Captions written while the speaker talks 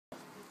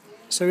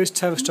So is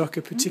Tavistock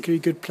a particularly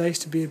good place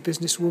to be a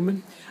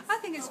businesswoman? I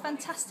think it's a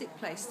fantastic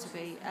place to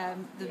be.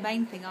 The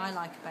main thing I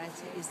like about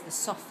it is the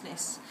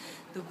softness,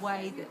 the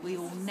way that we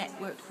all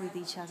network with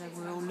each other,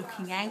 we're all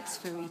looking out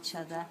for each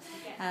other,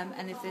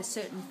 and if there's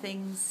certain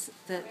things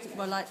that,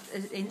 well, like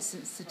for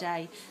instance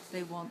today,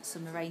 they want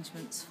some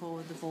arrangements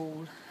for the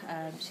ball.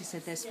 She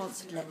said their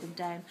sponsor let them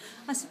down.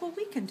 I said, well,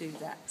 we can do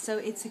that. So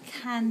it's a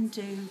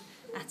can-do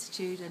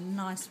attitude, a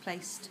nice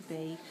place to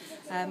be.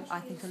 I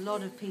think a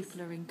lot of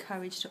people are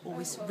encouraged to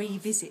always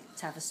revisit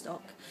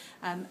Tavistock,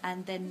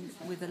 and then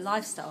with a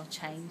lifestyle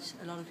change,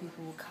 a lot of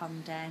people will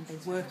come down, they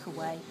work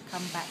away,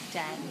 come back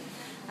down,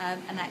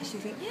 and actually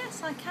think,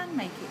 yes, I can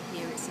make it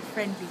here, it's a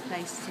friendly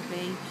place to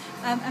be,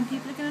 and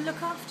people are going to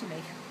look after me.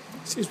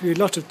 Seems to be a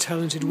lot of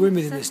talented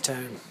women in this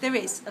town. There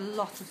is a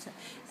lot of,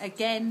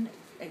 again,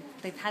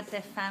 they've had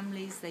their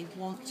families, they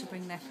want to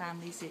bring their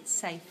families, it's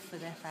safe for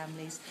their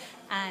families,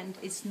 and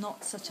it's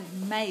not such a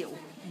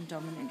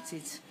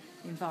male-dominated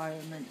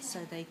environment, so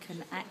they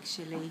can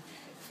actually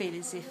feel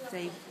as if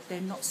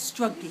they're not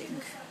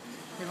struggling.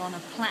 They're on a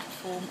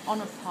platform, on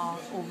a par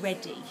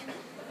already,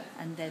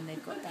 and then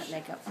they've got that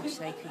leg up which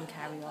they can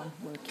carry on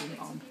working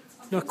on.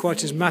 Not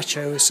quite as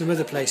macho as some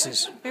other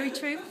places. Very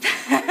true.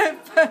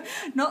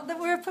 Not that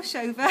we're a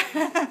pushover.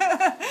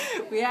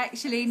 We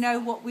actually know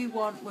what we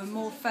want, we're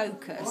more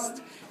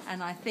focused,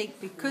 and I think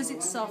because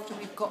it's softer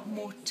we've got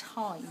more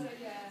time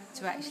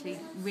to actually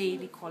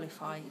really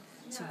qualify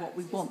to what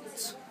we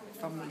want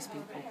from these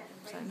people.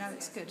 So no,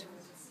 it's good.